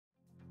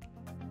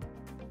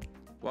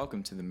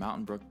Welcome to the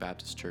Mountain Brook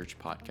Baptist Church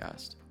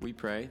podcast. We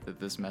pray that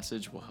this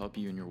message will help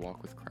you in your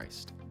walk with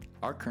Christ.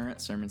 Our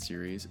current sermon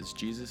series is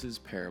Jesus'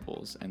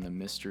 Parables and the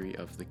Mystery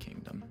of the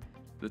Kingdom.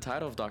 The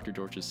title of Dr.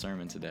 George's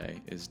sermon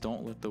today is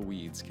Don't Let the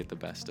Weeds Get the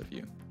Best of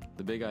You.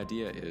 The big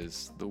idea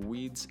is the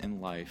weeds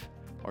in life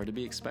are to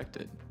be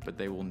expected, but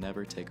they will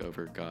never take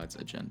over God's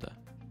agenda.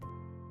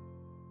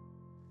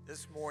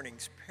 This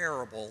morning's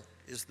parable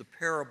is the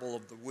parable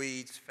of the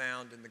weeds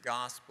found in the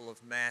Gospel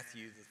of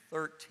Matthew, the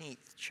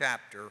 13th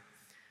chapter,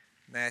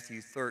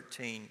 Matthew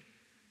 13,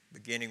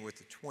 beginning with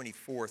the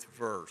 24th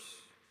verse,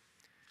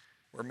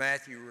 where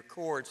Matthew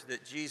records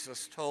that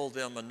Jesus told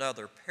them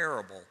another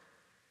parable.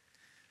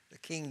 The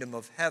kingdom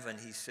of heaven,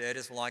 he said,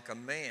 is like a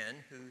man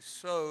who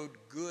sowed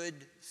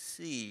good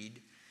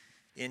seed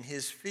in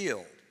his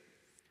field.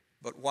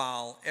 But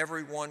while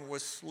everyone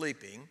was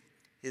sleeping,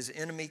 his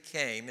enemy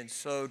came and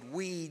sowed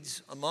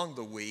weeds among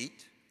the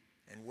wheat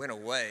and went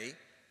away.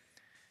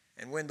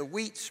 And when the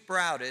wheat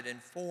sprouted and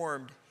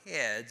formed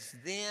heads,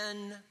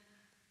 then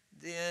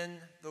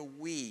the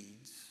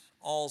weeds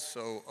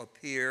also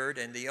appeared,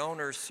 and the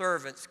owner's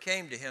servants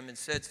came to him and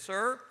said,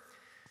 "Sir,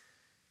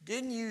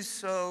 didn't you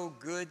sow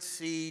good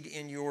seed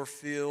in your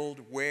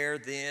field? Where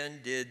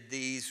then did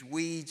these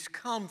weeds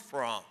come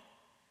from?"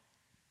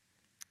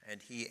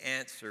 And he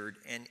answered,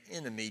 "An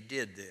enemy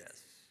did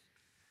this."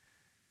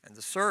 And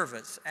the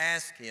servants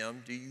asked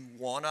him, "Do you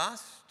want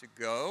us to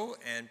go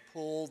and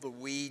pull the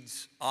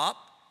weeds up?"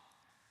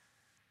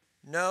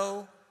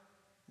 No,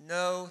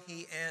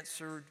 he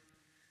answered,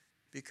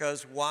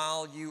 "because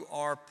while you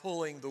are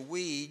pulling the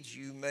weeds,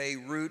 you may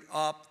root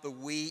up the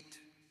wheat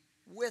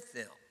with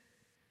them.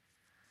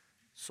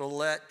 So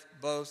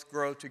let both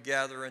grow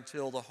together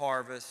until the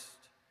harvest,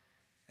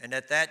 and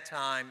at that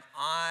time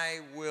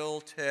I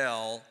will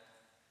tell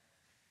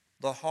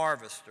the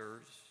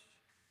harvesters,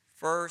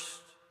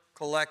 first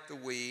collect the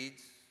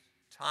weeds,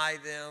 tie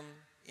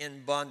them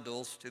in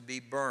bundles to be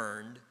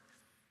burned,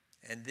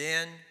 and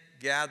then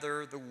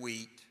gather the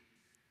wheat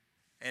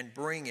and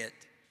bring it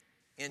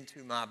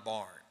into my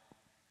barn."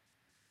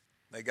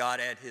 May God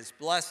add his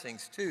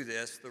blessings to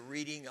this, the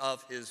reading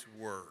of his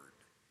word.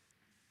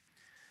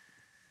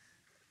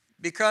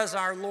 Because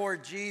our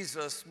Lord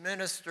Jesus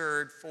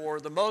ministered for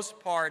the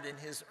most part in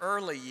his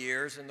early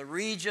years in the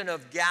region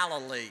of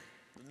Galilee,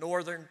 the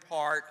northern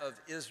part of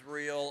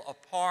Israel, a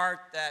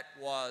part that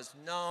was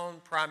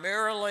known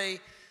primarily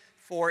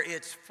for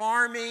its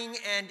farming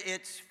and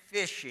its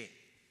fishing.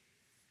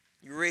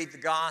 You read the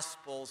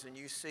Gospels and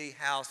you see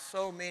how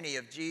so many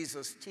of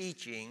Jesus'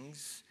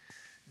 teachings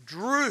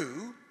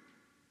drew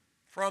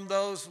from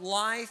those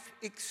life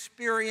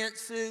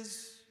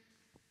experiences.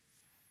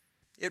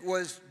 It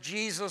was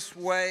Jesus'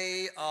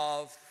 way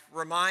of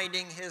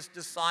reminding his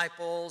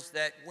disciples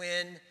that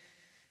when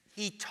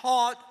he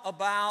taught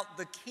about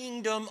the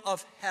kingdom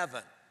of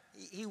heaven,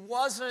 he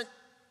wasn't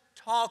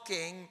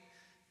talking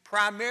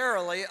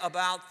primarily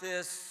about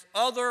this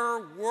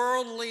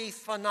otherworldly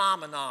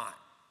phenomenon.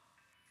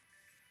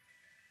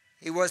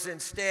 He was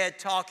instead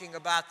talking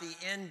about the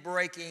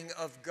inbreaking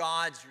of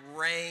God's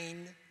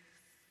reign,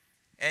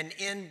 an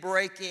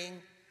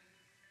inbreaking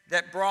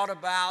that brought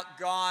about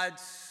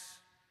God's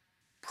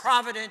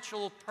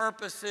providential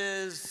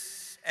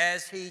purposes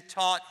as he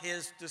taught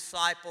his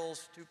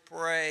disciples to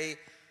pray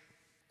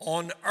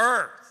on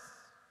earth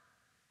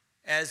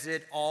as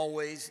it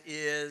always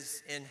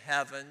is in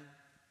heaven.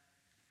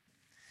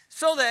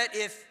 So that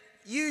if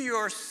you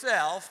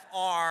yourself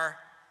are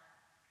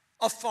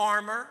a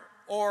farmer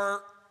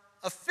or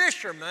a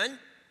fisherman,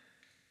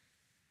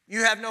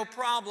 you have no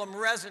problem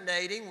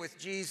resonating with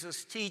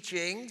Jesus'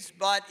 teachings.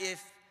 But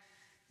if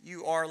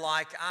you are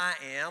like I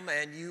am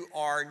and you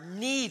are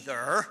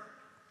neither,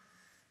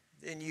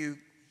 then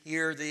you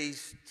hear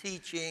these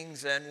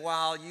teachings, and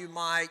while you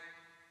might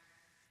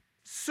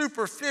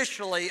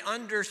superficially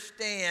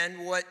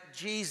understand what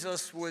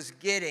Jesus was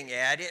getting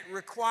at, it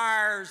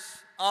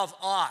requires of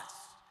us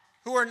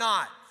who are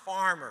not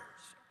farmers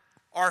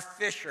or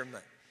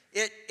fishermen,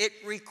 it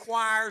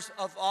requires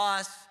of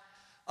us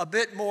a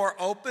bit more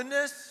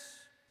openness,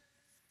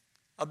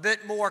 a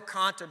bit more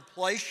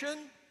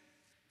contemplation,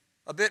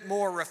 a bit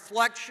more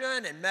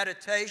reflection and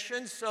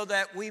meditation, so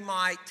that we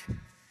might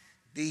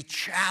be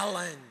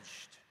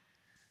challenged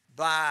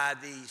by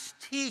these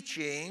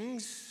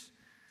teachings,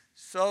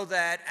 so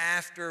that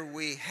after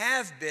we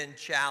have been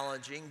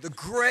challenging, the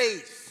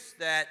grace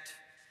that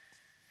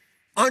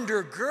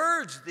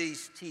undergirds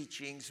these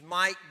teachings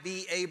might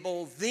be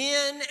able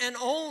then and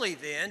only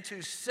then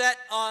to set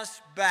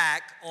us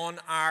back on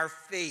our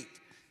feet.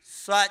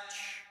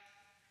 Such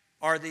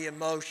are the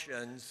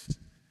emotions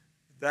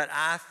that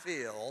I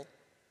feel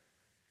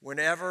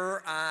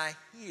whenever I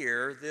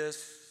hear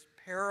this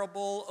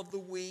parable of the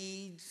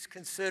weeds.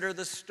 Consider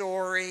the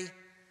story.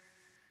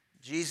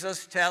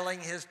 Jesus telling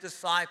his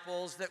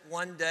disciples that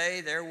one day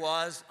there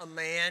was a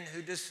man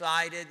who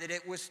decided that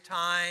it was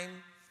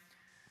time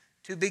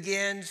to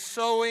begin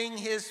sowing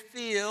his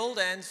field,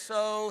 and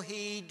so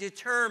he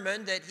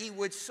determined that he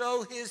would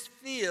sow his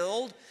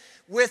field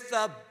with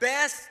the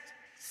best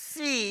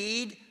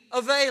seed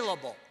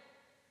available.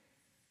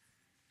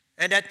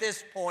 And at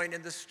this point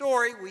in the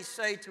story, we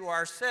say to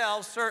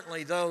ourselves,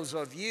 certainly those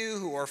of you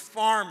who are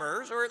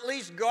farmers or at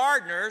least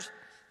gardeners,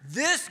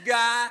 this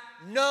guy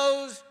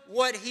knows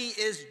what he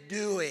is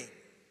doing.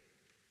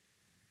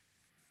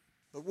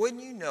 But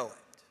wouldn't you know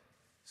it,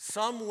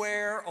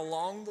 somewhere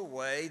along the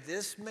way,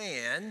 this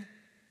man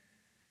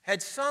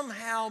had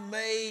somehow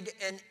made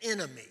an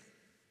enemy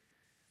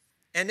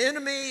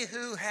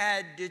who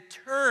had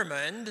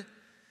determined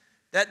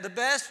that the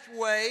best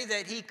way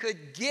that he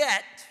could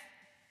get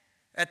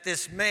at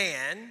this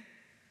man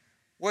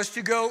was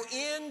to go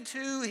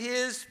into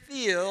his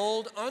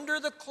field under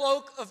the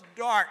cloak of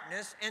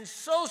darkness and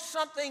sow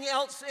something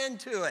else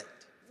into it,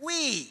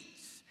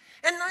 weeds.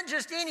 And not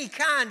just any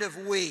kind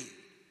of weed,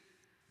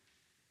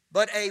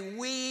 but a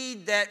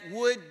weed that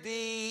would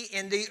be,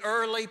 in the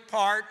early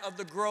part of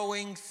the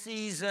growing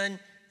season,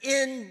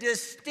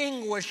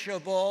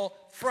 indistinguishable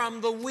from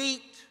the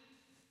wheat.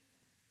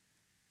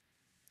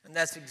 And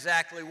that's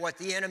exactly what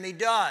the enemy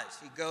does.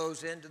 He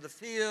goes into the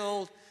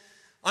field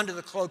under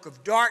the cloak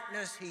of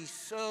darkness. He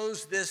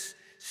sows this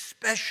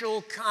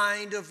special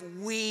kind of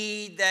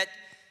weed that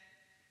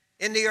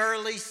in the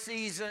early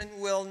season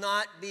will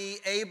not be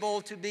able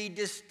to be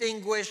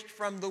distinguished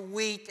from the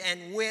wheat.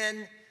 And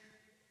when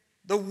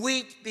the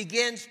wheat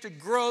begins to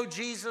grow,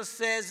 Jesus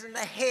says, and the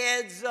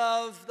heads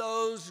of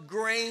those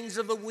grains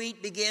of the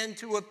wheat begin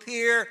to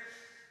appear,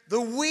 the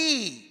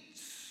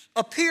weeds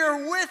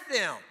appear with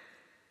them.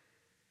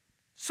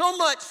 So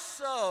much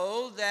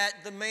so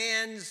that the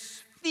man's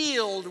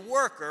field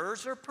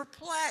workers are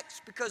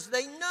perplexed because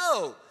they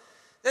know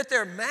that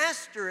their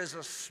master is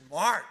a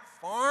smart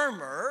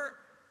farmer.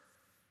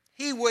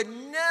 He would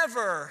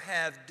never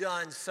have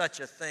done such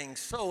a thing,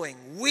 sowing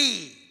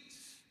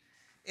weeds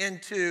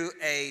into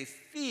a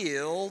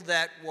field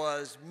that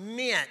was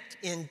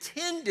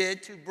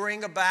intended to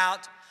bring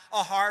about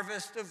a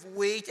harvest of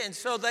wheat. And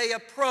so they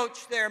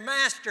approach their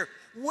master.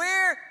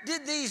 Where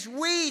did these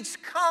weeds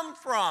come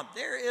from?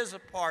 There is a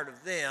part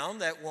of them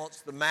that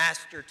wants the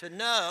master to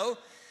know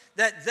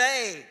that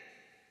they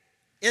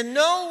in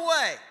no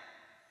way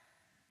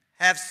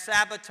have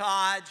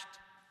sabotaged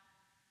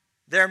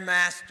their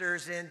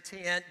master's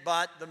intent,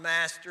 but the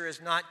master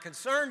is not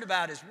concerned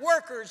about his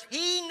workers.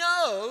 He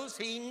knows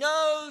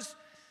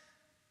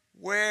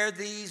where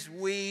these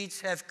weeds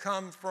have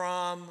come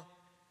from.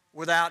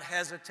 Without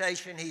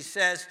hesitation, he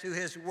says to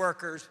his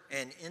workers,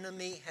 an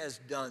enemy has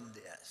done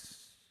this.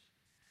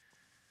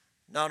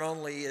 Not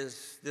only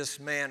is this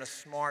man a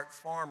smart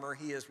farmer,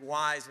 he is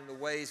wise in the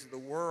ways of the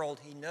world.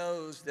 He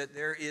knows that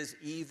there is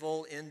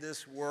evil in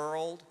this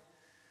world.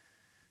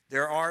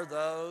 There are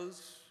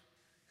those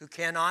who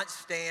cannot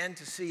stand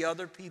to see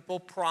other people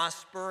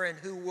prosper and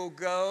who will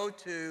go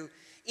to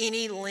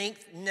any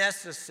length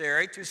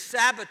necessary to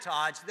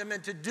sabotage them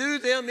and to do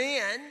them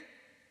in,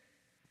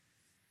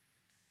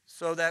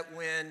 so that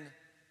when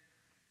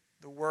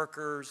the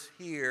workers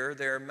hear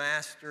their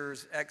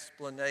master's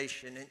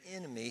explanation, an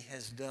enemy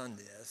has done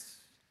this,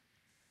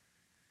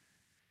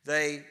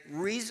 they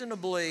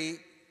reasonably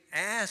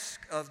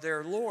ask of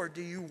their Lord,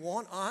 do you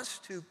want us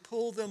to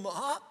pull them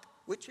up?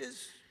 Which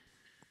is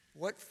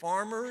what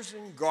farmers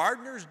and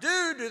gardeners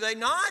do they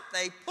not?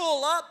 They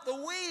pull up the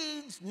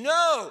weeds.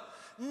 No.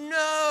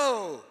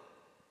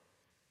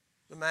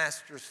 The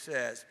master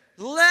says,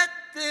 let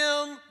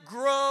them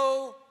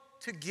grow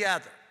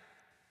together.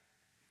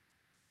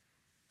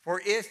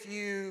 For if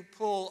you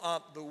pull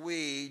up the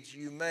weeds,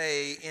 you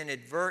may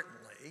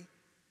inadvertently,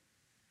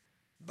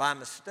 by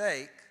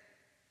mistake,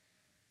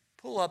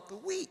 pull up the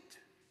wheat.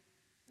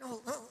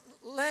 No,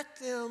 let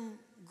them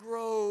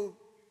grow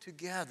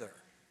together.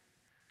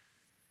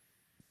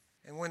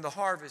 And when the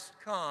harvest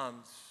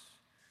comes,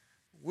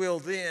 we'll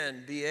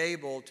then be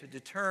able to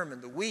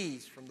determine the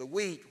weeds from the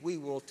wheat. We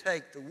will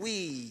take the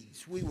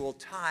weeds, we will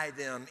tie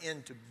them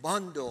into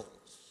bundles.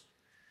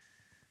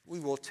 We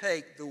will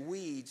take the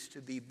weeds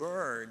to be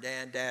burned,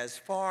 and as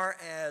far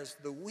as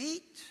the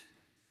wheat,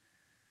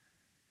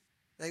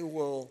 they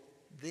will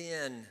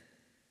then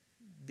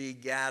be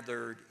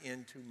gathered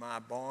into my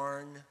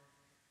barn.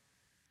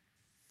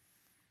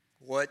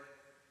 What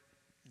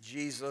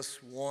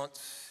Jesus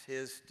wants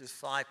his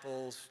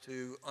disciples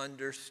to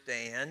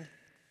understand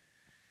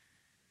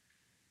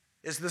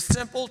is the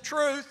simple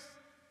truth.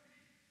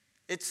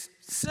 It's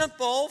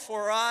simple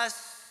for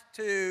us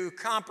to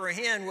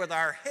comprehend with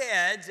our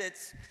heads.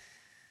 It's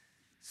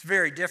a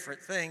very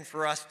different thing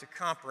for us to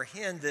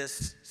comprehend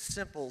this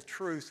simple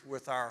truth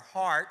with our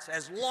hearts.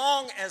 As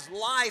long as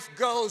life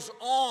goes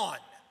on,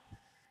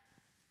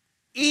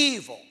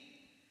 evil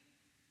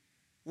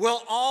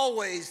will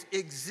always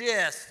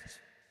exist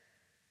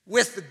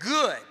with the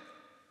good,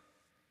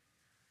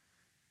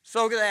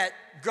 so that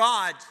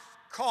God's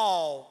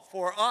call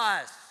for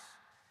us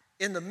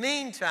in the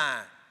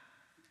meantime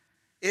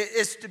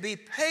is to be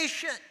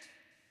patient,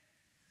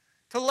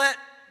 to let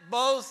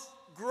both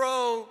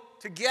grow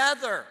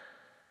together,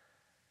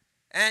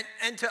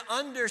 and to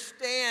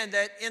understand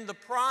that in the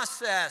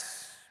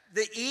process,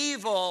 the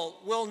evil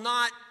will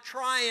not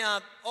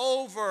triumph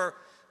over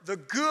the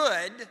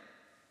good,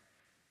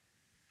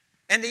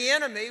 And the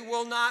enemy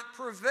will not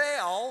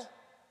prevail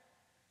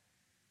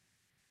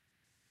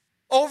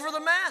over the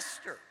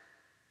master.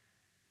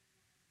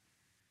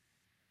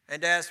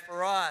 And as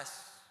for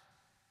us,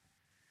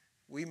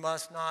 we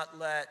must not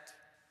let,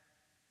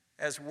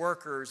 as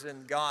workers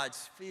in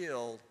God's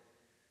field,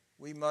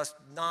 we must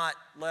not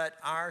let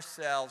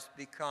ourselves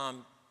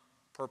become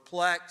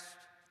perplexed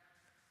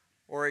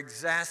or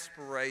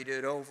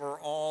exasperated over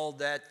all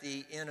that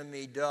the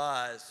enemy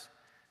does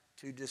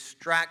to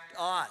distract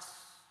us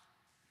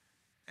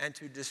and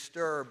to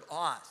disturb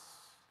us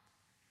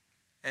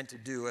and to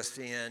do us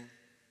in.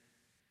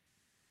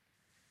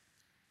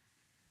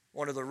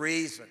 One of the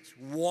reasons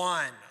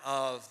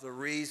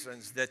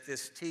that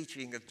this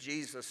teaching of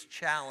Jesus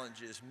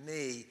challenges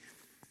me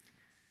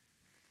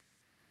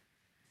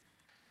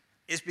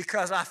is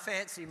because I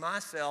fancy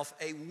myself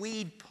a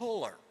weed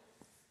puller.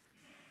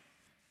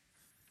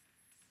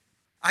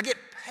 I get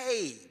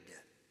paid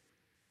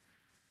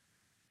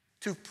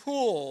to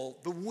pull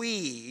the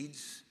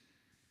weeds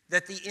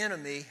that the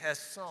enemy has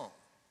sown.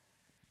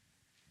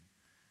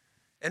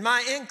 And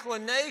my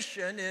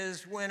inclination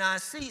is when I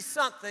see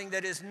something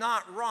that is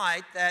not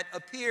right, that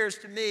appears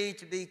to me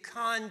to be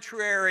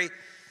contrary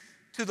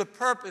to the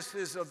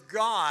purposes of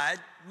God,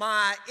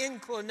 my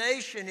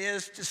inclination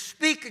is to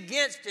speak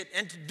against it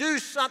and to do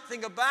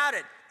something about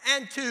it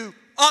and to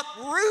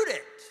uproot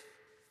it.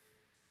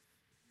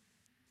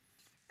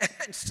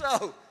 And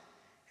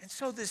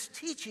so this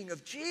teaching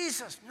of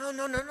Jesus,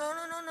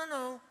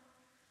 no.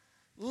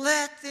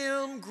 Let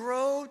them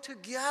grow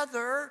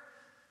together.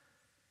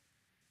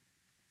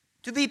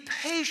 To be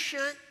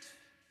patient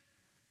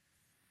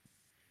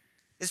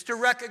is to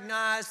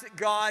recognize that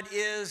God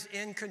is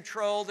in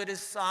control, that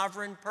His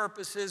sovereign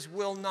purposes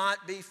will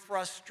not be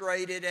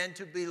frustrated, and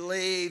to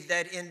believe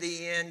that in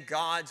the end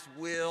God's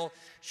will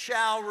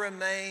shall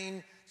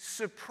remain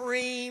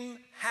supreme.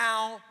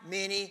 How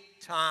many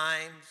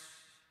times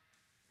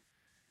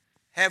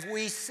have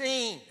we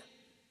seen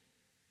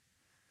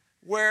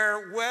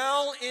where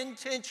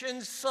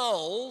well-intentioned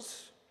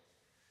souls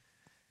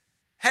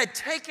had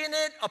taken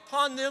it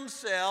upon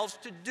themselves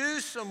to do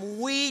some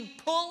weed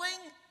pulling,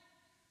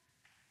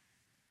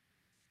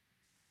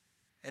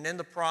 and in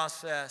the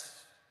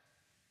process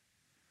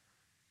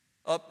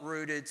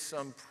uprooted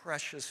some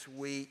precious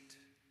wheat,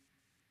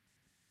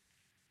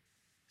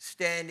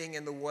 standing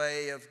in the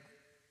way of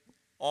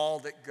all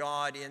that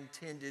God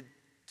intended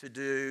to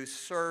do,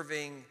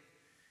 serving,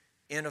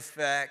 in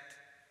effect,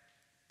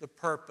 the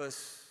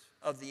purpose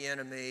of the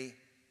enemy?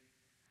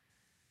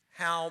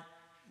 How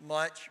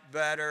much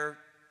better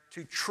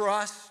to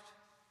trust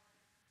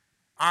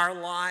our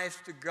lives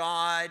to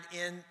God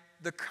in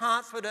the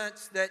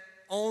confidence that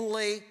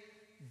only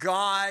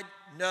God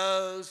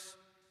knows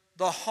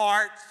the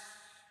hearts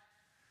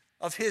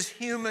of His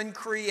human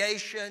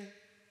creation,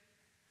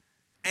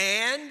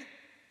 and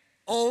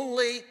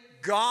only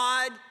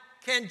God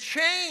can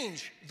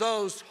change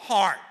those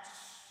hearts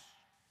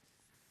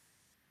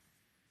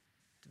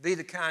to be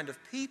the kind of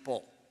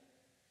people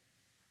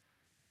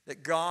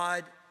that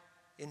God,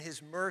 in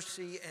His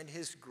mercy and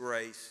His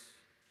grace,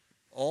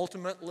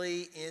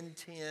 ultimately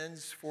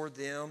intends for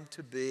them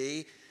to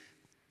be.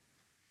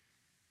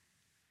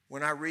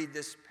 When I read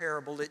this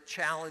parable, it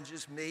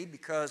challenges me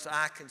because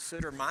I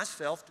consider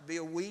myself to be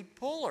a weed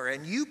puller,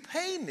 and you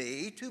pay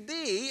me to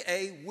be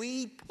a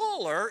weed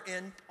puller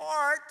in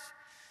part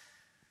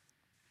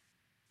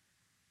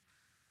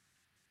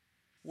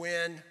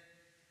when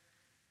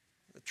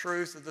the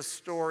truth of the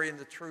story and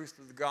the truth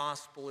of the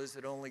gospel is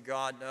that only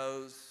God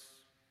knows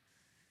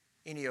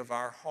any of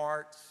our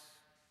hearts.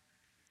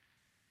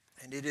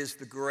 And it is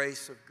the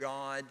grace of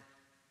God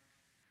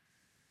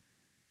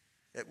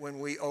that when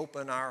we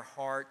open our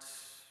hearts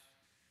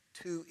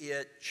to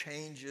it,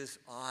 changes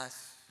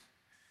us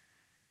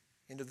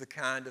into the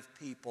kind of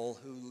people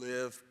who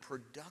live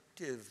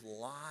productive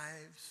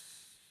lives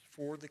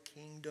for the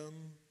kingdom.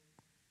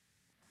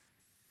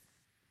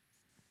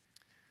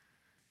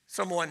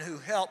 Someone who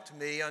helped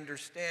me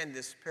understand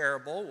this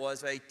parable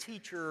was a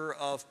teacher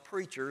of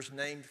preachers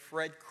named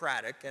Fred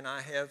Craddock, and I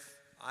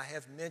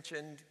have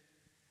mentioned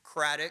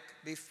Craddock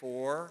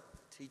before,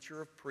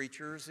 teacher of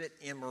preachers at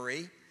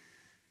Emory,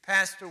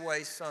 passed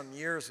away some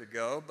years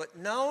ago, but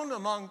known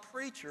among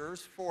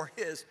preachers for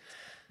his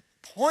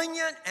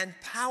poignant and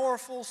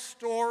powerful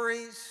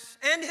stories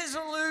and his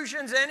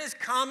allusions and his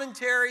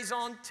commentaries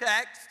on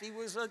text. He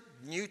was a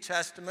New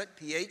Testament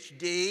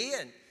PhD,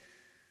 and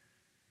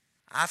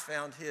I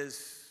found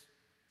his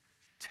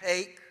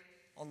take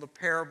on the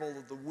parable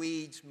of the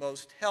weeds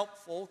most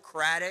helpful.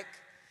 Craddock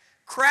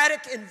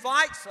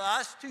invites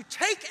us to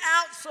take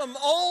out some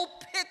old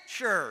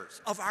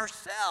pictures of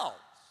ourselves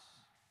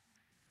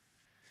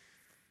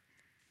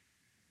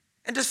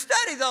and to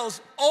study those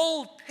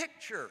old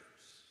pictures.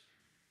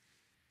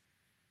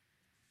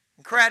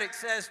 And Craddock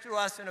says to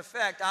us, in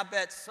effect, I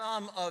bet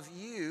some of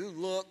you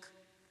look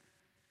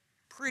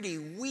pretty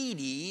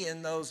weedy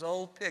in those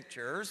old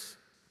pictures.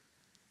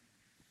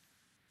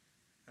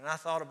 And I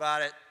thought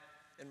about it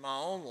in my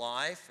own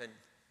life, and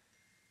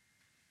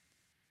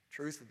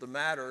Truth of the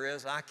matter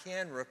is, I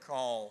can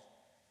recall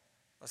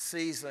a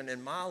season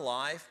in my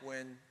life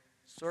when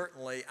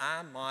certainly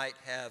I might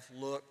have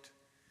looked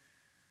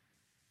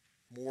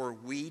more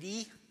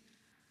weedy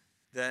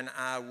than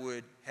I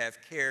would have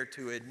cared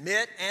to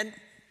admit.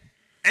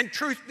 And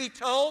truth be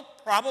told,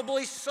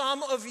 probably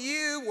some of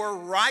you were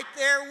right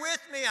there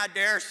with me, I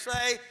dare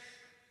say.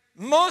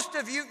 Most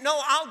of you, no,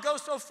 I'll go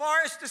so far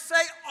as to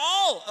say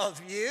all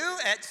of you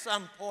at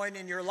some point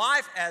in your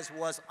life, as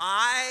was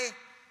I.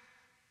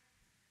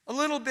 A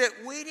little bit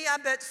weedy, I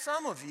bet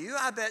some of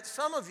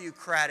you,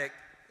 Craddock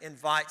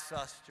invites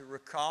us to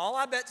recall.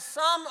 I bet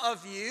some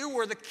of you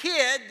were the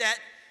kid that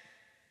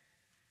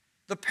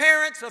the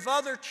parents of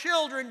other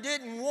children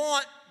didn't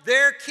want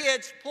their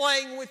kids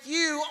playing with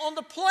you on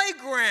the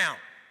playground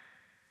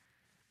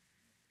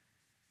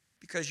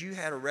because you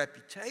had a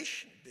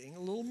reputation of being a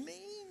little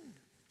mean.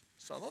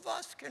 Some of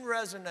us can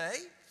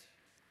resonate.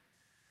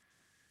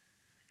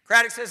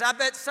 Craddock says, I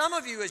bet some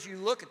of you, as you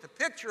look at the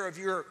picture of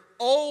your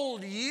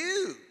old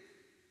you,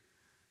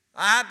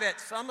 I bet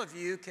some of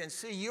you can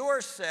see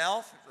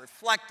yourself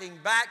reflecting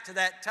back to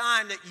that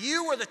time that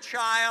you were the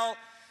child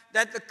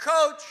that the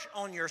coach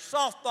on your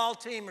softball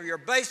team or your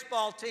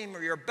baseball team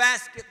or your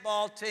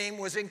basketball team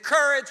was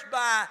encouraged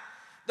by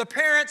the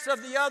parents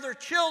of the other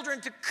children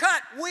to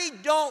cut. We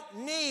don't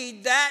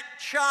need that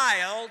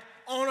child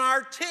on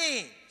our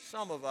team.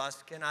 Some of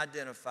us can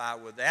identify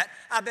with that.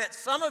 I bet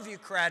some of you,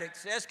 Craddock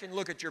says, can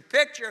look at your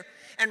picture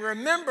and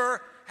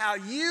remember how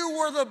you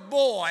were the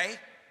boy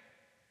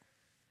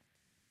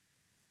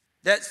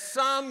that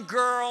some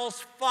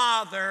girl's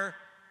father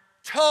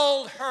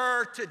told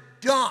her to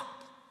dump.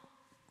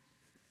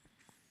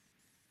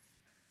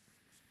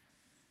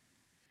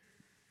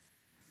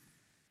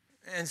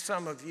 And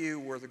some of you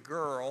were the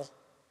girl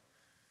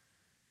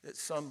that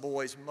some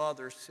boy's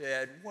mother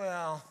said,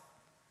 well,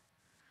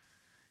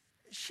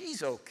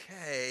 she's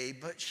okay,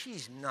 but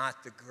she's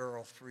not the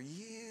girl for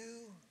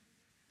you.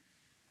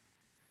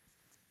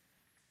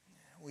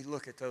 We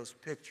look at those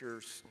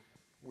pictures,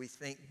 we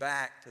think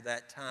back to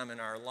that time in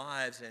our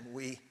lives, and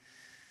we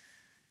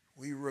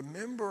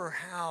remember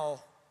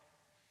how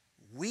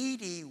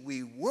weedy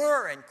we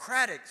were. And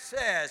Craddock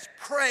says,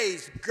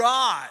 praise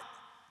God,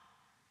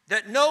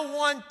 that no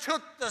one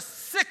took the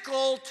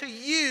sickle to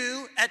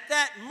you at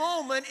that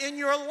moment in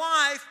your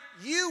life.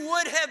 You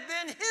would have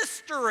been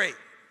history.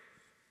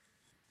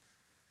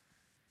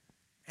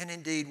 And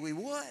indeed we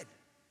would.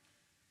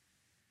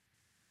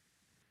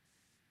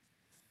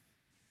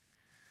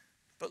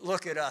 But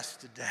look at us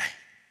today.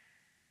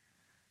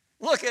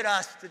 Look at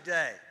us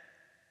today.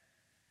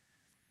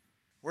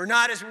 We're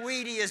not as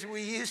weedy as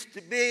we used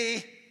to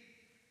be.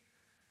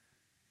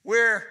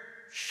 We're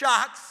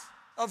shocks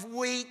of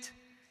wheat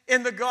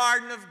in the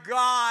garden of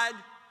God.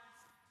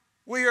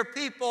 We are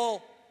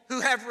people who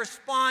have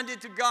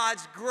responded to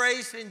God's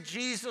grace in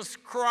Jesus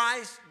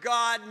Christ,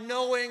 God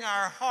knowing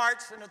our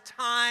hearts in a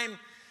time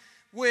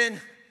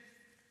when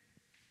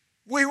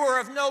we were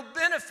of no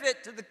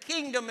benefit to the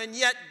kingdom, and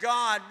yet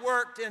God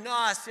worked in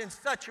us in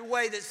such a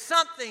way that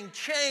something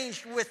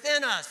changed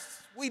within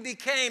us. We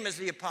became, as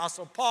the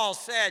Apostle Paul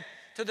said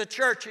to the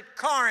church at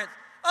Corinth,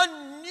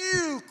 a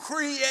new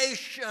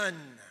creation.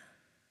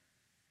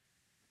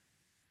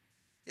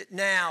 It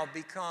now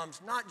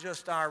becomes not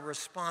just our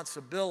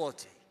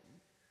responsibility,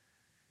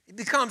 it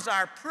becomes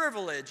our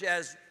privilege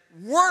as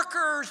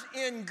workers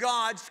in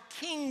God's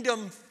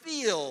kingdom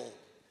field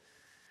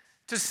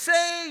to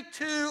say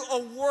to a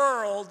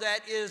world that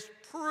is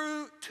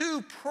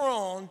too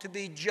prone to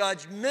be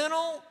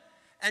judgmental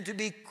and to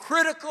be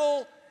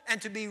critical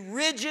and to be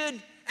rigid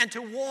and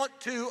to want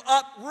to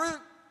uproot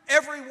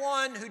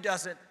everyone who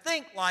doesn't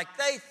think like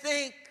they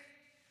think,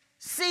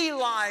 see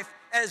life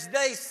as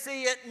they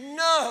see it.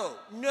 No,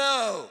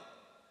 no.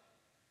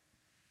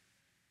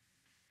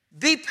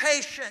 Be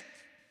patient.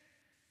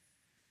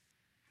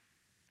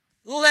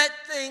 Let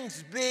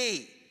things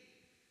be.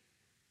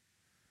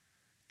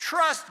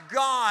 Trust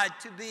God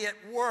to be at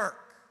work.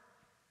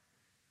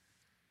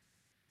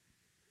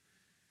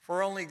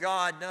 For only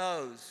God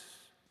knows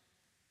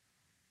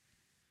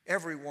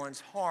everyone's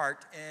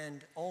heart,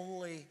 and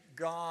only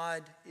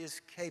God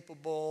is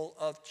capable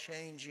of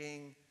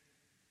changing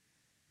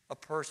a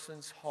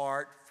person's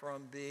heart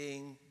from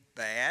being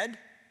bad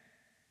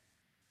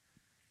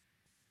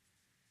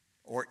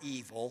or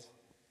evil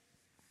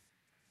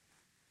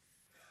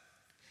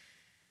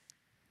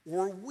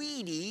or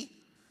weedy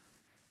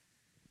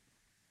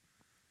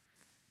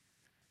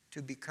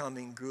to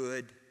becoming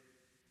good.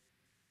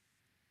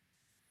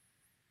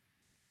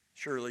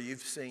 Surely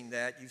you've seen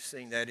that. You've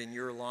seen that in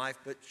your life,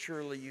 but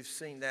surely you've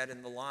seen that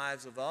in the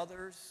lives of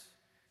others.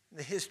 In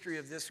the history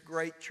of this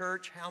great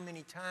church, how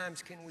many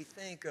times can we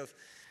think of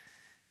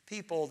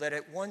people that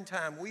at one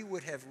time we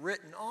would have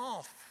written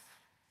off,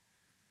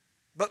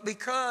 but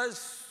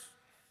because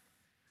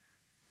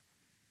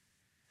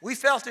we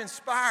felt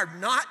inspired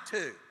not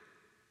to,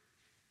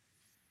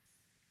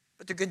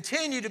 but to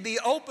continue to be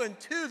open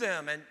to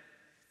them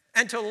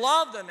and to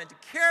love them and to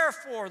care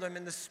for them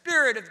in the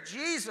Spirit of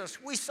Jesus,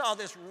 we saw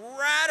this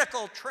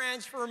radical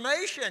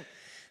transformation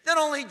that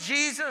only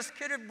Jesus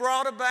could have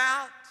brought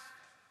about.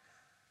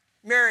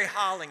 Mary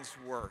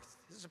Hollingsworth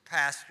is a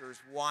pastor's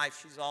wife.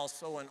 She's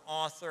also an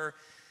author.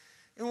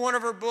 In one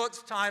of her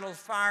books titled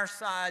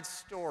Fireside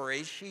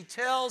Stories, she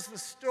tells the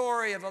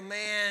story of a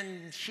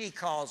man she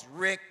calls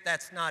Rick.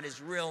 That's not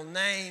his real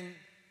name,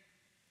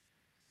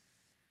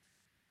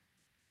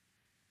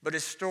 but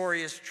his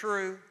story is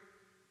true.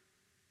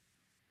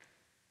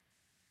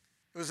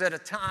 It was at a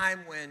time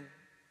when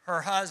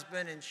her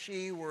husband and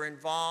she were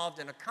involved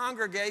in a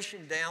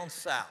congregation down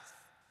south,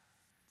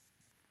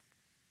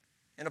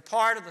 in a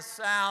part of the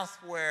South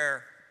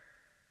where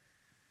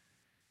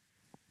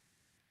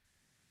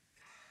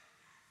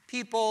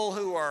people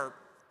who are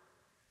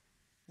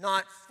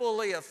not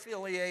fully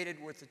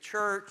affiliated with the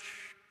church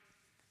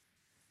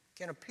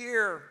can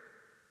appear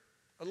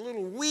a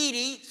little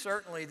weedy.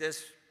 Certainly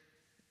this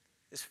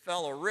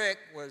fellow Rick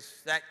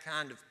was that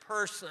kind of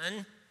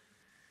person.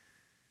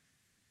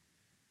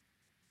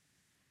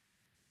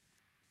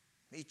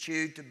 He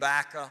chewed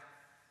tobacco,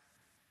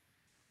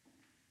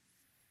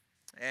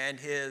 and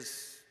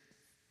his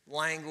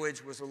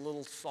language was a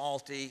little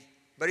salty,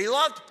 but he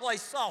loved to play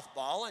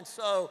softball, and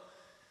so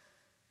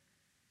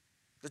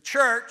the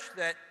church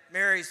that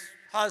Mary's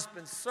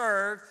husband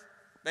served,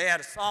 they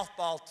had a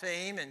softball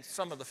team, and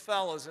some of the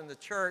fellows in the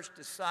church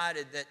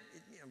decided that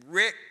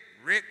Rick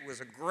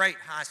was a great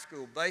high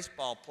school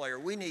baseball player.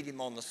 We need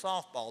him on the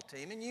softball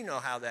team, and you know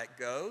how that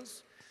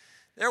goes.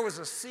 There was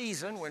a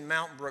season when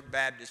Mountain Brook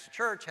Baptist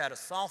Church had a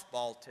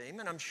softball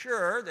team, and I'm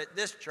sure that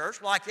this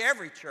church, like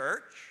every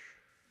church,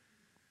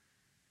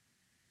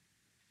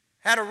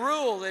 had a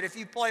rule that if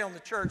you play on the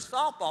church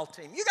softball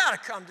team, you got to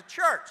come to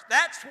church.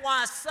 That's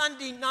why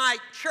Sunday night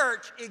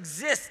church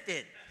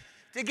existed,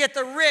 to get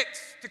the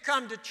Ricks to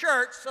come to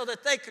church so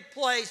that they could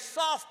play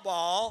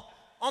softball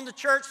on the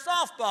church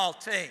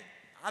softball team.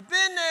 I've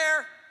been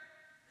there.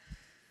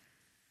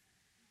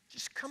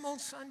 Just come on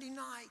Sunday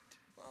night.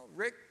 Well,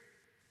 Rick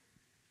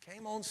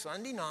came on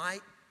Sunday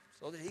night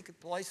so that he could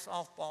play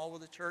softball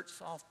with the church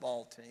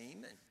softball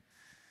team. And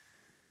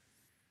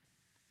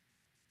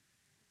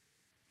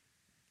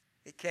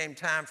it came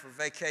time for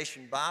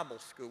Vacation Bible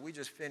School. We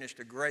just finished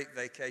a great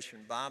Vacation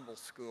Bible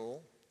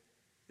School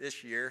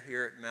this year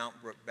here at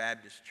Mountain Brook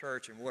Baptist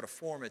Church, and what a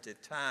formative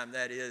time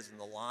that is in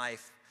the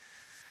life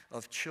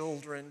of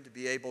children, to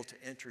be able to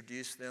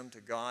introduce them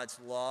to God's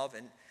love.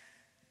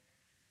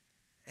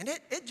 And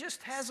it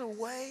just has a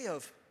way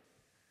of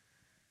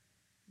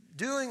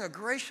doing a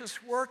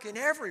gracious work in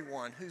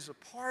everyone who's a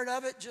part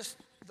of it. Just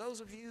those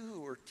of you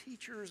who are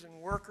teachers and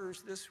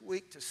workers this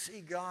week, to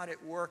see God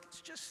at work,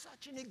 it's just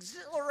such an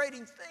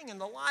exhilarating thing in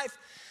the life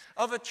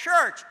of a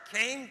church.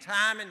 Came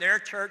time in their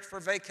church for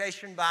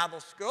Vacation Bible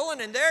School,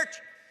 and in their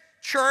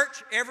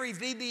church, every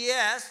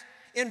VBS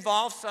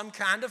involved some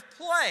kind of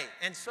play.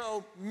 And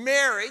so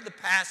Mary, the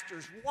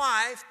pastor's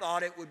wife,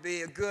 thought it would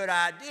be a good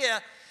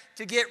idea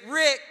to get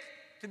Rick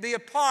to be a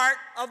part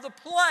of the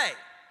play.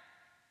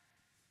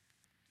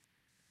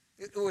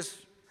 It was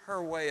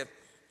her way of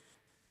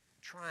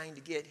trying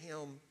to get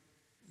him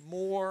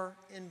more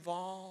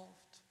involved.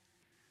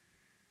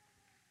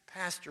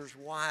 Pastors'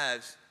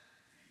 wives,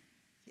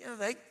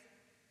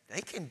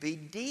 they can be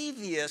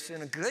devious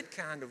in a good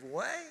kind of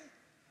way.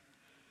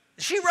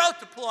 She wrote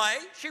the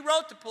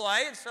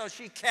play, and so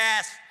she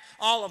cast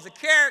all of the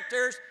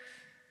characters.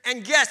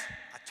 And guess,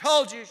 I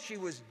told you she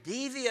was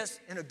devious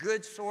in a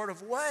good sort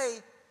of way.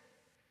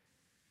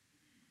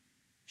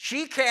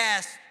 She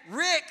cast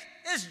Rick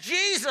as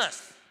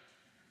Jesus,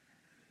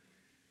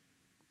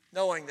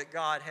 knowing that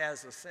God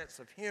has a sense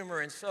of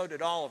humor, and so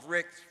did all of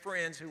Rick's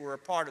friends who were a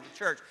part of the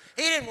church.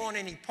 He didn't want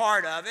any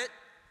part of it,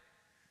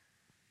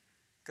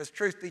 because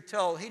truth be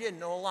told, he didn't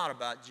know a lot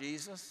about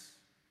Jesus.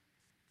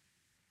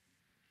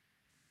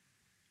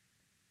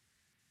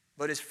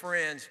 But his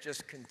friends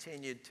just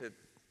continued to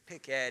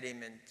pick at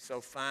him, and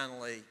so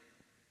finally,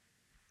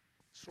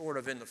 sort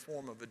of in the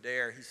form of a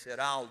dare, he said,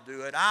 I'll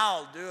do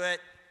it.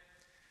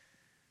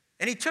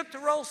 And he took the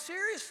role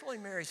seriously,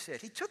 Mary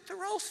said. He took the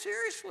role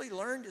seriously,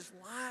 learned his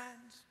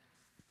lines.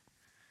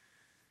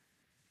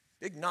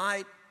 Big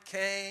night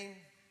came.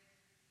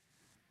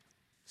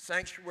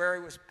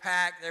 Sanctuary was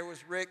packed. There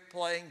was Rick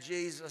playing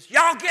Jesus.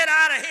 Y'all get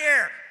out of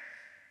here.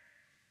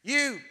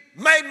 You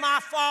made my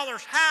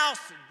father's house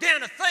a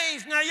den of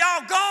thieves. Now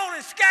y'all go on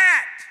and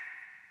scat.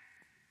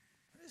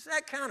 It's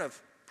that kind of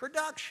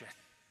production.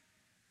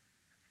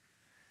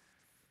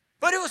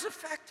 But it was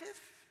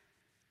effective.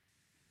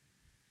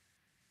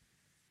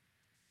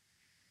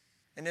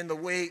 And in the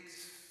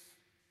weeks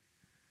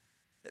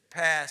that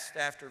passed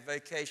after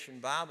Vacation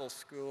Bible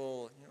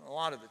School, a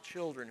lot of the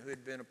children who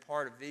had been a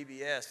part of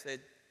VBS,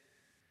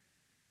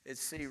 they'd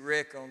see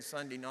Rick on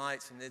Sunday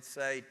nights and they'd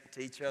say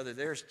to each other,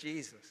 there's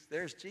Jesus,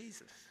 there's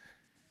Jesus,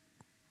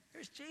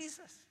 there's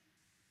Jesus.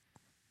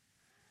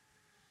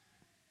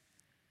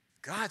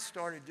 God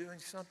started doing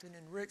something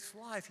in Rick's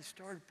life. He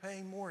started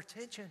paying more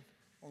attention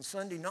on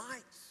Sunday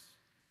nights.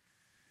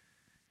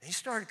 He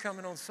started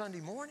coming on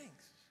Sunday mornings.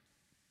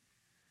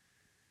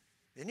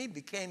 Then he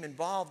became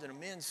involved in a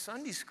men's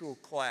Sunday school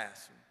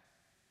class.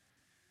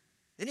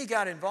 Then he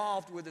got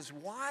involved with his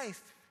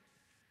wife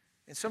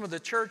in some of the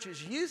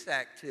church's youth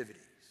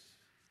activities.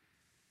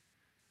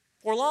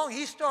 For long,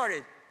 he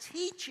started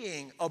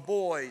teaching a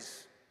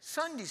boys'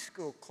 Sunday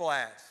school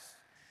class.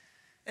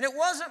 And it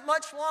wasn't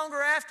much longer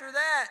after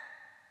that,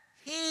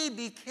 he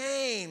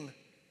became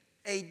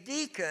a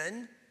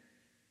deacon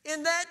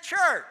in that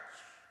church.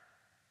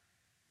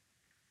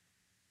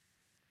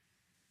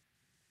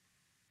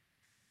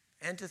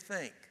 And to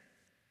think,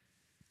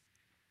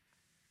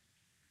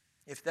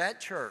 if that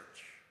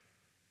church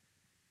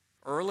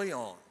early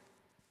on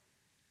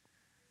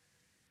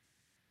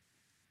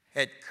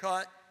had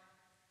cut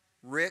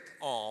Rick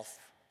off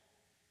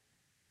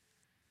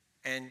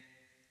and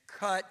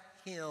cut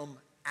him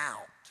out,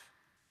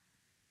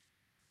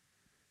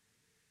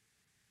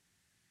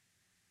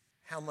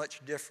 how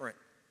much different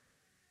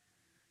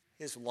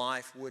his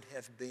life would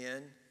have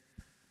been.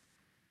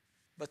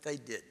 But they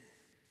didn't.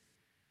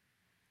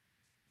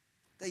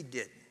 They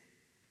didn't.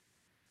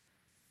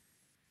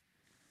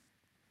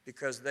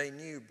 Because they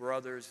knew,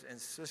 brothers and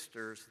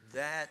sisters,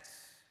 that's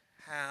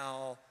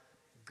how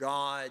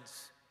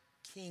God's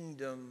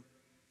kingdom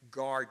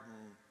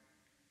garden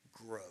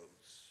grows.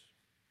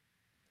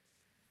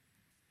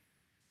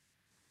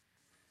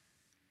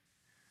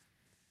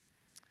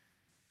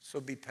 So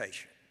be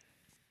patient.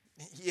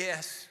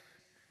 Yes,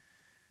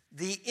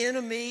 the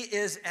enemy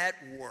is at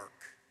work.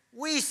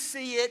 We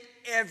see it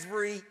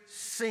every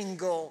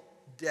single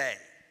day.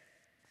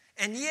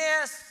 And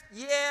yes,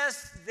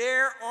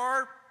 there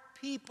are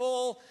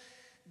people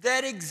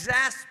that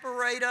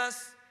exasperate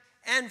us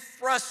and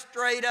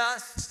frustrate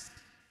us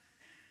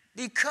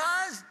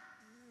because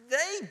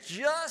they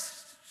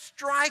just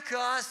strike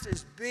us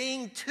as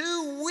being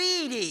too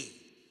weedy.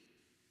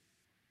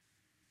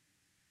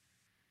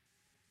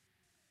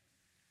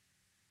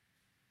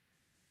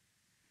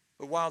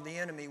 But while the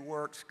enemy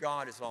works,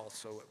 God is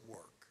also at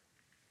work.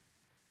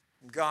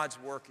 And God's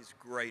work is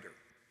greater.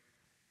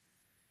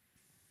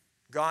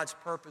 God's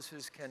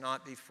purposes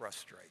cannot be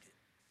frustrated.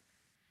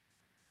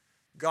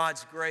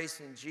 God's grace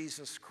in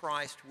Jesus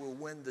Christ will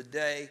win the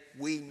day.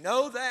 We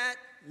know that.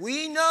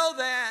 We know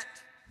that.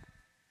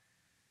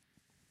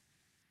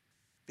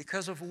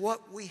 Because of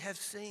what we have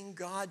seen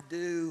God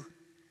do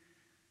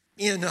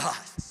in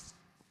us.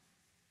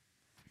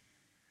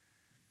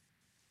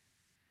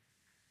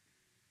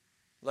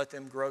 Let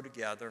them grow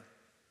together.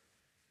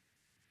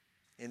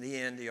 In the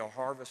end, the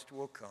harvest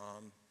will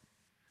come.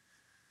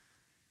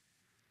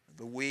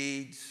 The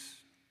weeds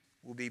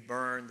will be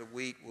burned. The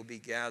wheat will be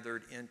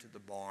gathered into the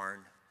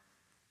barn.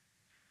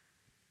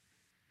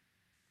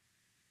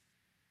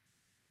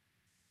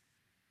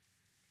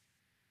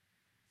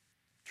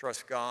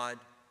 Trust God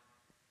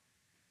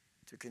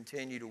to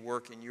continue to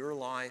work in your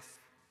life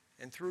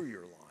and through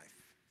your life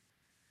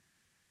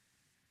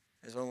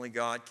as only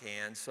God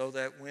can, so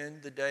that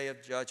when the day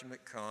of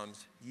judgment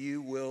comes,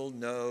 you will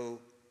know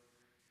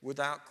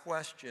without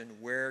question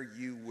where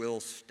you will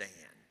stand.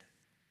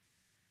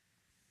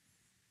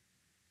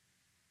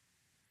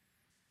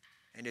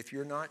 And if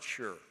you're not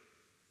sure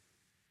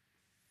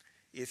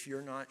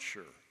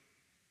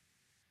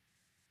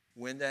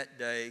when that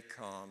day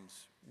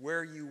comes,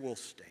 where you will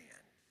stand,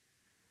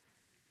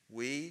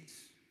 weeds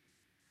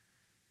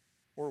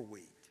or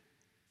wheat,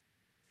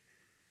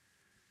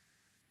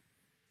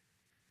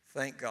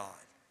 thank God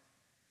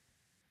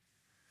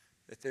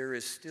that there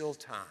is still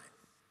time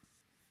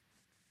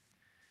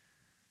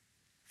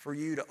for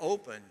you to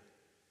open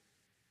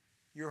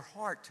your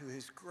heart to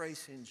His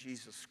grace in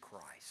Jesus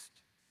Christ.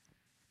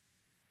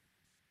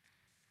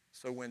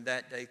 So when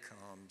that day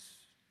comes,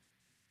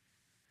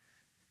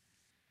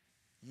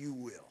 you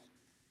will.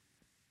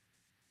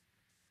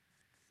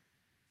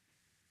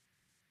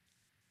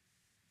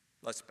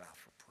 Let's bow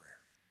for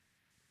prayer.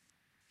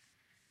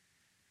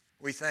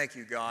 We thank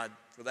you, God,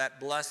 for that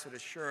blessed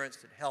assurance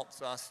that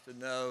helps us to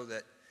know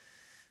that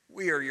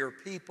we are your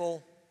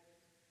people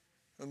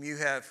whom you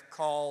have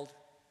called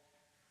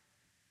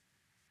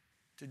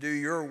to do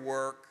your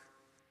work.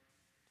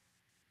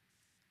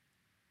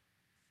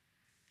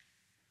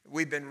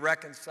 We've been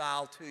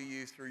reconciled to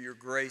you through your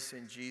grace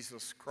in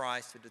Jesus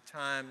Christ at a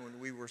time when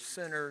we were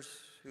sinners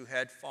who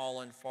had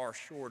fallen far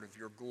short of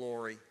your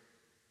glory.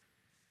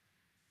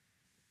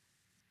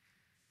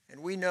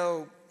 And we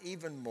know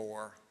even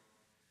more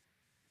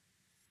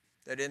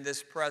that in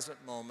this present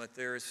moment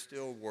there is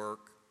still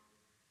work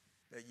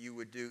that you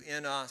would do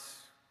in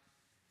us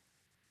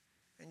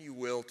and you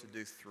will to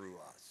do through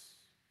us.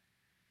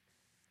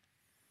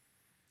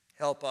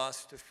 Help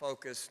us to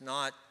focus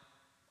not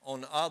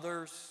on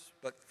others,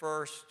 but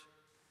first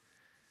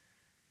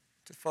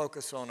to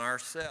focus on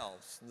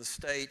ourselves and the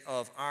state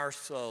of our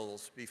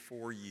souls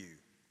before you.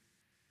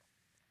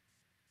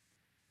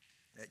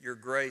 That your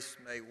grace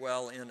may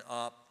well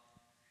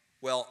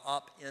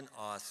up in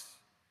us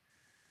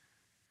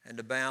and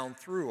abound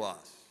through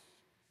us.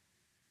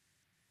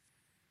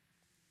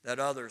 That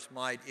others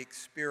might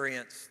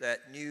experience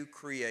that new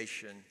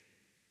creation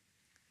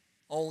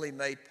only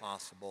made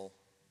possible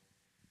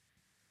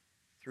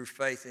through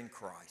faith in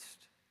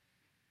Christ,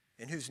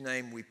 in whose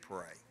name we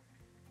pray.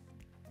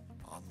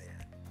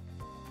 Amen.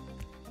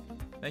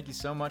 Thank you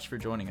so much for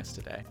joining us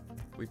today.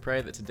 We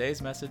pray that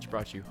today's message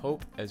brought you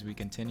hope as we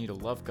continue to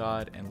love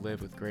God and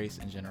live with grace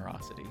and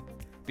generosity.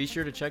 Be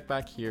sure to check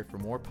back here for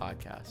more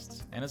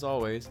podcasts. And as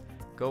always,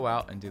 go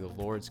out and do the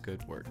Lord's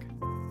good work.